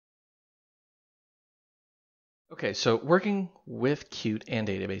Okay, so working with Qt and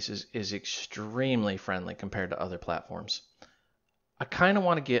databases is extremely friendly compared to other platforms. I kind of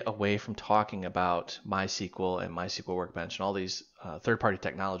want to get away from talking about MySQL and MySQL Workbench and all these third-party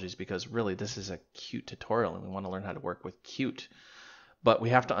technologies because really this is a Qt tutorial and we want to learn how to work with Qt. But we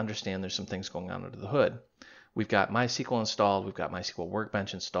have to understand there's some things going on under the hood. We've got MySQL installed, we've got MySQL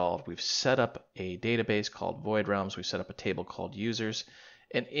Workbench installed, we've set up a database called Void Realms, we've set up a table called users,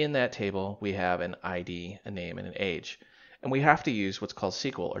 and in that table we have an ID, a name, and an age. And we have to use what's called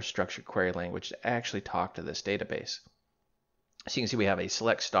SQL, or structured query language, to actually talk to this database. So you can see we have a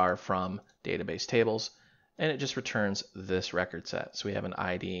select star from database tables, and it just returns this record set. So we have an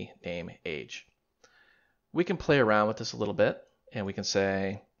ID, name, age. We can play around with this a little bit, and we can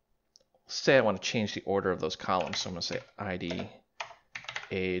say I want to change the order of those columns. So I'm going to say ID,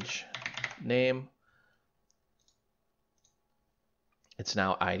 age, name. It's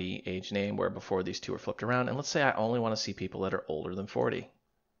now ID, age, name, where before these two were flipped around. And let's say I only want to see people that are older than 40.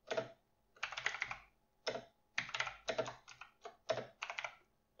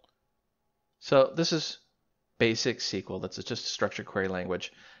 So this is basic SQL. That's just a structured query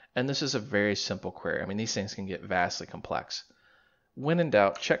language. And this is a very simple query. I mean, these things can get vastly complex. When in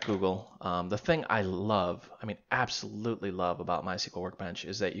doubt, check Google. The thing I love, I mean, absolutely love about MySQL Workbench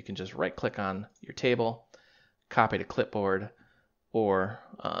is that you can just right click on your table, copy to clipboard, or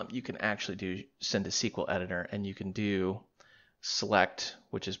you can actually send to SQL editor and you can do select,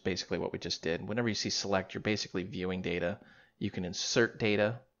 which is basically what we just did. Whenever you see select, you're basically viewing data. You can insert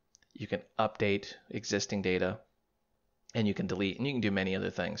data, you can update existing data, and you can delete, and you can do many other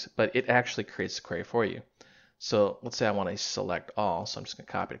things, but it actually creates the query for you. So let's say I want to select all, so I'm just going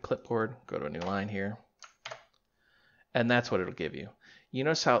to copy to clipboard, go to a new line here, and that's what it'll give you. You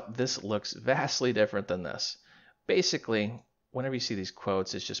notice how this looks vastly different than this. Basically, whenever you see these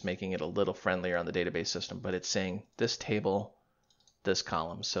quotes, it's just making it a little friendlier on the database system, but it's saying this table, this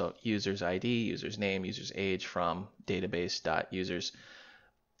column. So users ID, users name, users age from database.users.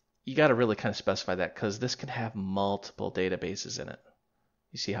 You got to really kind of specify that because this can have multiple databases in it.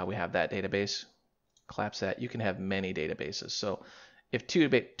 You see how we have that database? Collapse that. You can have many databases. So if two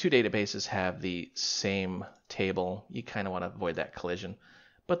databases have the same table, you kind of want to avoid that collision,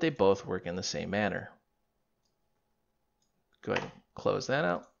 but they both work in the same manner. Go ahead and close that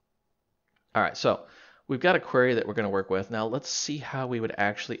out. All right, so we've got a query that we're going to work with. Now let's see how we would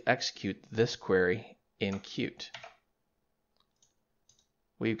actually execute this query in Qt.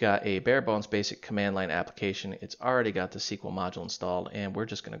 We've got a bare bones basic command line application. It's already got the SQL module installed, and we're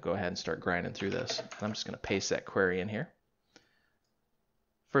just going to go ahead and start grinding through this. And I'm just going to paste that query in here.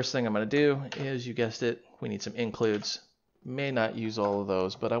 First thing I'm going to do is, you guessed it, we need some includes. May not use all of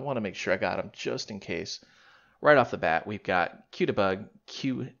those, but I want to make sure I got them just in case. Right off the bat, we've got QDebug,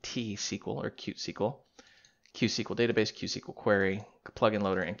 QT-SQL, or QT-SQL, QSQL database, QSQL query, plugin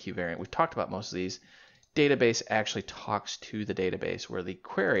loader, and QVariant. We've talked about most of these. Database actually talks to the database, where the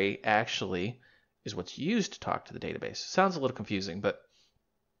query actually is what's used to talk to the database. Sounds a little confusing, but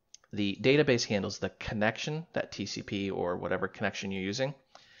the database handles the connection, that TCP or whatever connection you're using,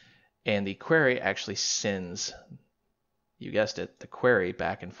 and the query actually sends, you guessed it, the query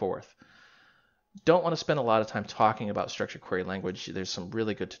back and forth. Don't want to spend a lot of time talking about structured query language. There's some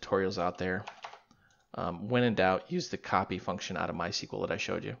really good tutorials out there. When in doubt, use the copy function out of MySQL that I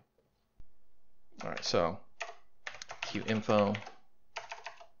showed you. All right, so QInfo.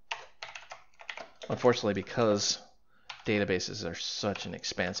 Unfortunately, because databases are such an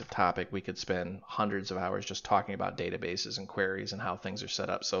expansive topic, we could spend hundreds of hours just talking about databases and queries and how things are set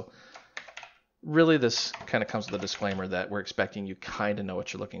up. So really, this kind of comes with a disclaimer that we're expecting you kind of know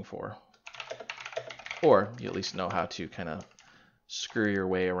what you're looking for, or you at least know how to kind of screw your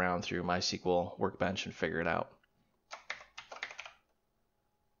way around through MySQL Workbench and figure it out.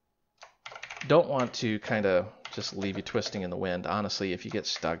 Don't want to kind of just leave you twisting in the wind. Honestly, if you get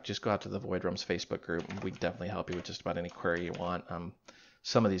stuck, just go out to the Void Realms Facebook group. We can definitely help you with just about any query you want.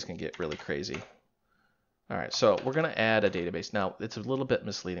 Some of these can get really crazy. All right, so we're going to add a database. Now, it's a little bit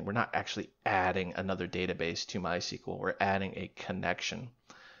misleading. We're not actually adding another database to MySQL. We're adding a connection.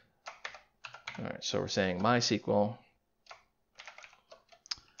 All right, so we're saying MySQL,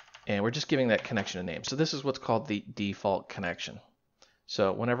 and we're just giving that connection a name. So this is what's called the default connection.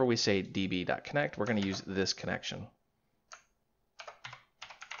 So whenever we say db.connect, we're going to use this connection.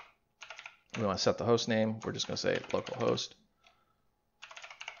 We want to set the host name. We're just going to say localhost.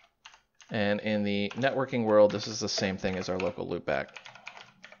 And in the networking world, this is the same thing as our local loopback.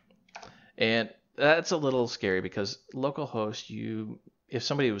 And that's a little scary because localhost, if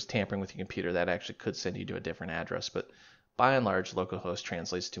somebody was tampering with your computer, that actually could send you to a different address. But By and large, localhost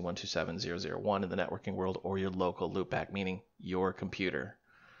translates to 127.0.0.1 in the networking world, or your local loopback, meaning your computer.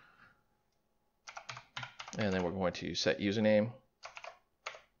 And then we're going to set username.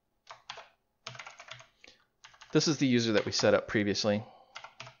 This is the user that we set up previously.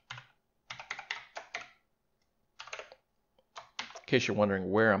 In case you're wondering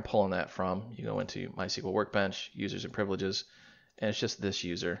where I'm pulling that from, you go into MySQL Workbench, Users and Privileges, and it's just this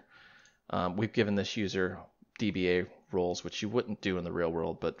user. We've given this user DBA roles, which you wouldn't do in the real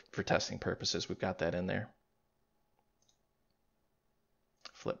world, but for testing purposes, we've got that in there.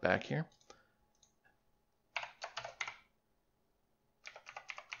 Flip back here.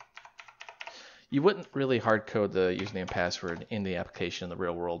 You wouldn't really hard code the username and password in the application in the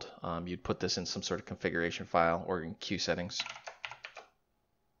real world. You'd put this in some sort of configuration file or in queue settings.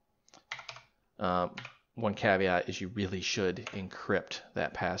 One caveat is you really should encrypt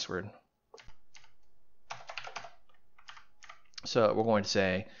that password. So we're going to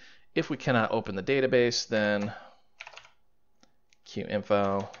say, if we cannot open the database, then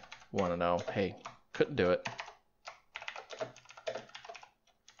qinfo, want to know, hey, couldn't do it.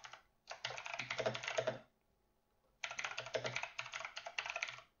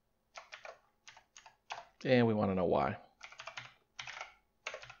 And we want to know why.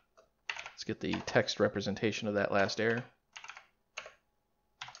 Let's get the text representation of that last error.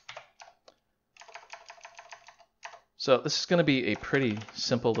 So this is going to be a pretty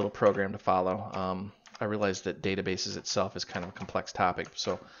simple little program to follow. I realize that databases itself is kind of a complex topic,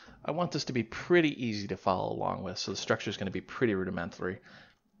 so I want this to be pretty easy to follow along with. So the structure is going to be pretty rudimentary.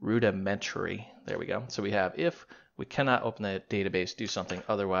 There we go. So we have, if we cannot open the database, do something,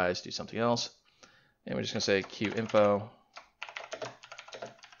 otherwise do something else. And we're just going to say qinfo,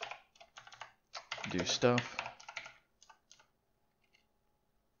 do stuff.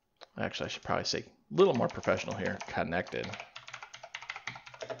 Actually, I should probably say a little more professional here, connected.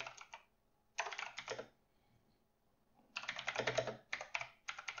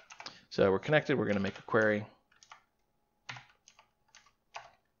 So we're connected, we're going to make a query.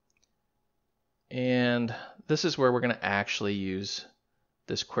 And this is where we're going to actually use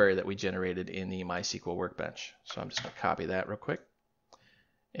this query that we generated in the MySQL Workbench. So I'm just going to copy that real quick.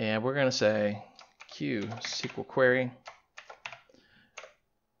 And we're going to say q SQL query.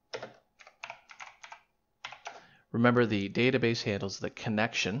 Remember, the database handles the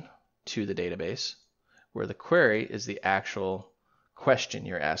connection to the database, where the query is the actual question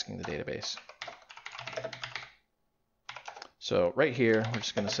you're asking the database. So right here, we're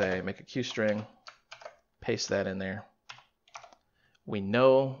just going to say make a QString, paste that in there. We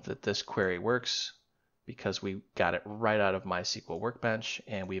know that this query works because we got it right out of MySQL Workbench,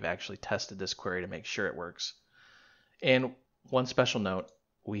 and we've actually tested this query to make sure it works. And one special note,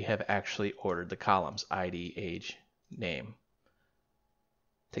 we have actually ordered the columns, ID, age, name.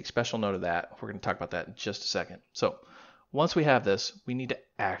 Take special note of that. We're going to talk about that in just a second. So once we have this, we need to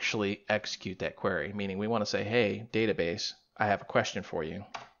actually execute that query, meaning we want to say, hey, database, I have a question for you.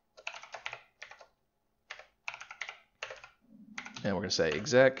 And we're going to say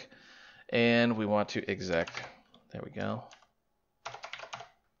exec, and we want to exec. There we go.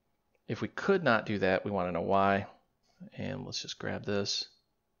 If we could not do that, we want to know why. And let's just grab this.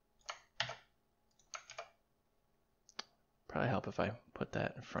 Probably help if I put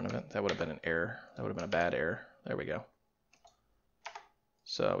that in front of it. That would have been an error. That would have been a bad error. There we go.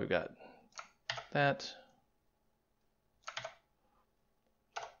 So we've got that.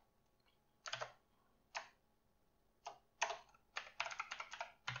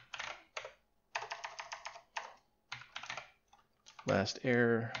 Last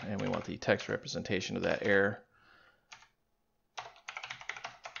error, and we want the text representation of that error.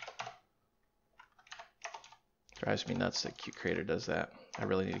 Drives me nuts that QCreator does that. I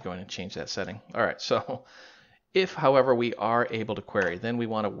really need to go in and change that setting. All right, so if, however, we are able to query, then we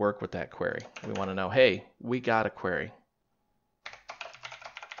want to work with that query. We want to know, hey, we got a query.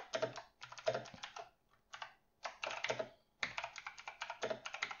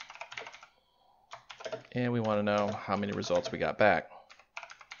 And we want to know how many results we got back.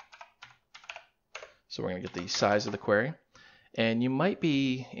 So we're going to get the size of the query. And you might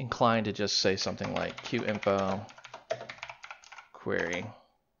be inclined to just say something like qinfo query.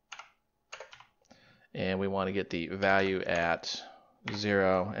 And we want to get the value at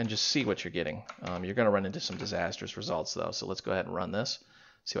 0 and just see what you're getting. You're going to run into some disastrous results though. So let's go ahead and run this,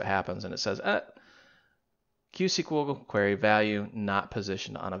 see what happens. And it says, QSQL query value not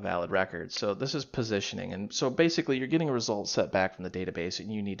positioned on a valid record. So this is positioning. And so basically you're getting a result set back from the database,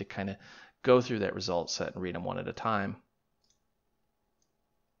 and you need to kind of go through that result set and read them one at a time.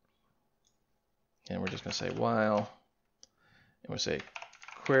 And we're just going to say while and we'll say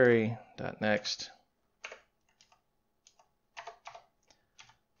query.next.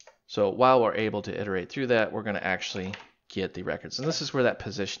 So while we're able to iterate through that, we're going to actually get the records. And this is where that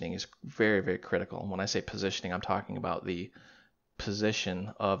positioning is very, very critical. When I say positioning, I'm talking about the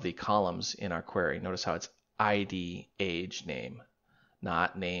position of the columns in our query. Notice how it's ID, age, name,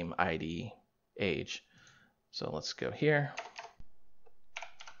 not name, ID, age. So let's go here.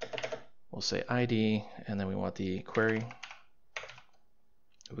 We'll say ID, and then we want the query.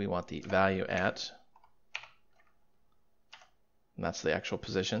 We want the value at, and that's the actual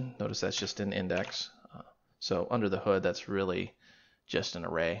position. Notice that's just an index. So under the hood, that's really just an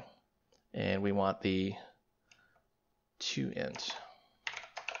array. And we want the toInt.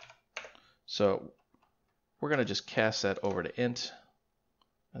 So we're going to just cast that over to int,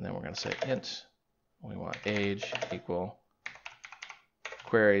 and then we're going to say int. We want age equal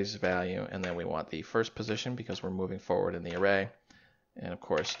queries value, and then we want the first position because we're moving forward in the array, and of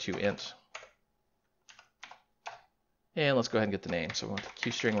course toInt. And let's go ahead and get the name. So we want the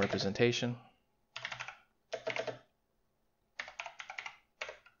QString representation.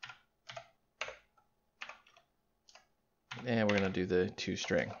 And we're going to do the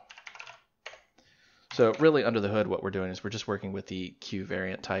toString. So really under the hood, what we're doing is we're just working with the Q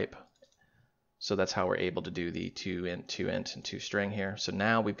variant type. So that's how we're able to do the toInt, and toString here. So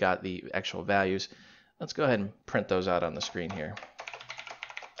now we've got the actual values. Let's go ahead and print those out on the screen here.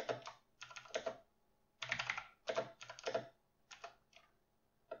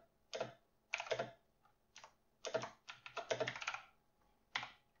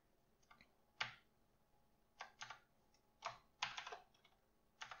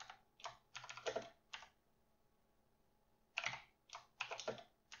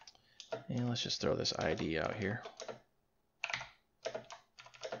 And let's just throw this ID out here.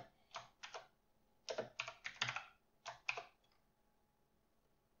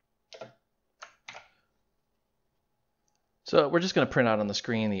 So we're just going to print out on the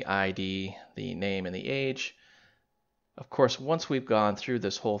screen the ID, the name, and the age. Of course, once we've gone through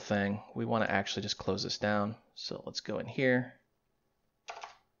this whole thing, we want to actually just close this down. So let's go in here,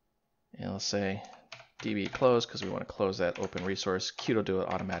 and let's say db close because we want to close that open resource. Qt will do it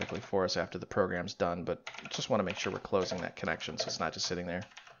automatically for us after the program's done, but just want to make sure we're closing that connection so it's not just sitting there.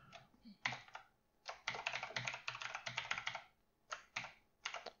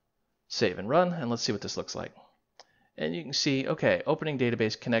 Save and run, and let's see what this looks like. And you can see, okay, opening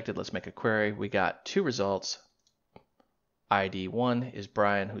database connected. Let's make a query. We got two results. ID 1 is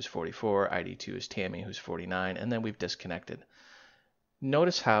Brian, who's 44. ID 2 is Tammy, who's 49. And then we've disconnected.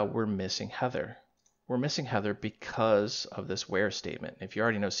 Notice how we're missing Heather. We're missing Heather because of this where statement. If you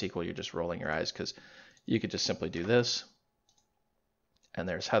already know SQL, you're just rolling your eyes because you could just simply do this. And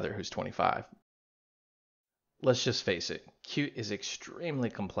there's Heather, who's 25. Let's just face it, Qt is extremely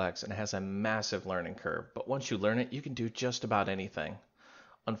complex and has a massive learning curve. But once you learn it, you can do just about anything.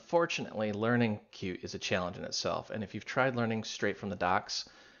 Unfortunately, learning Qt is a challenge in itself. And if you've tried learning straight from the docs,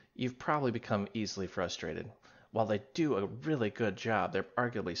 you've probably become easily frustrated. While they do a really good job, they're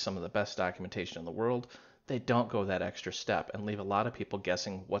arguably some of the best documentation in the world, they don't go that extra step and leave a lot of people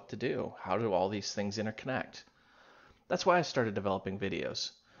guessing what to do. How do all these things interconnect? That's why I started developing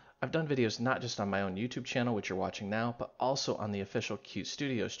videos. I've done videos not just on my own YouTube channel, which you're watching now, but also on the official Qt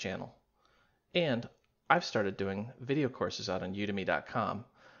Studios channel. And I've started doing video courses out on Udemy.com.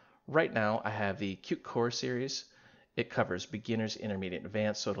 Right now, I have the Qt Core series. It covers beginners, intermediate,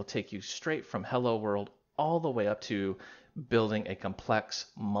 advanced, so it'll take you straight from Hello World all the way up to building a complex,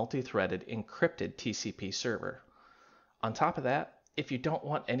 multi-threaded, encrypted TCP server. On top of that, if you don't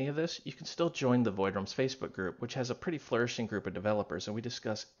want any of this, you can still join the Void Rooms Facebook group, which has a pretty flourishing group of developers, and we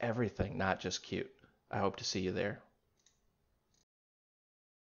discuss everything, not just Qt. I hope to see you there.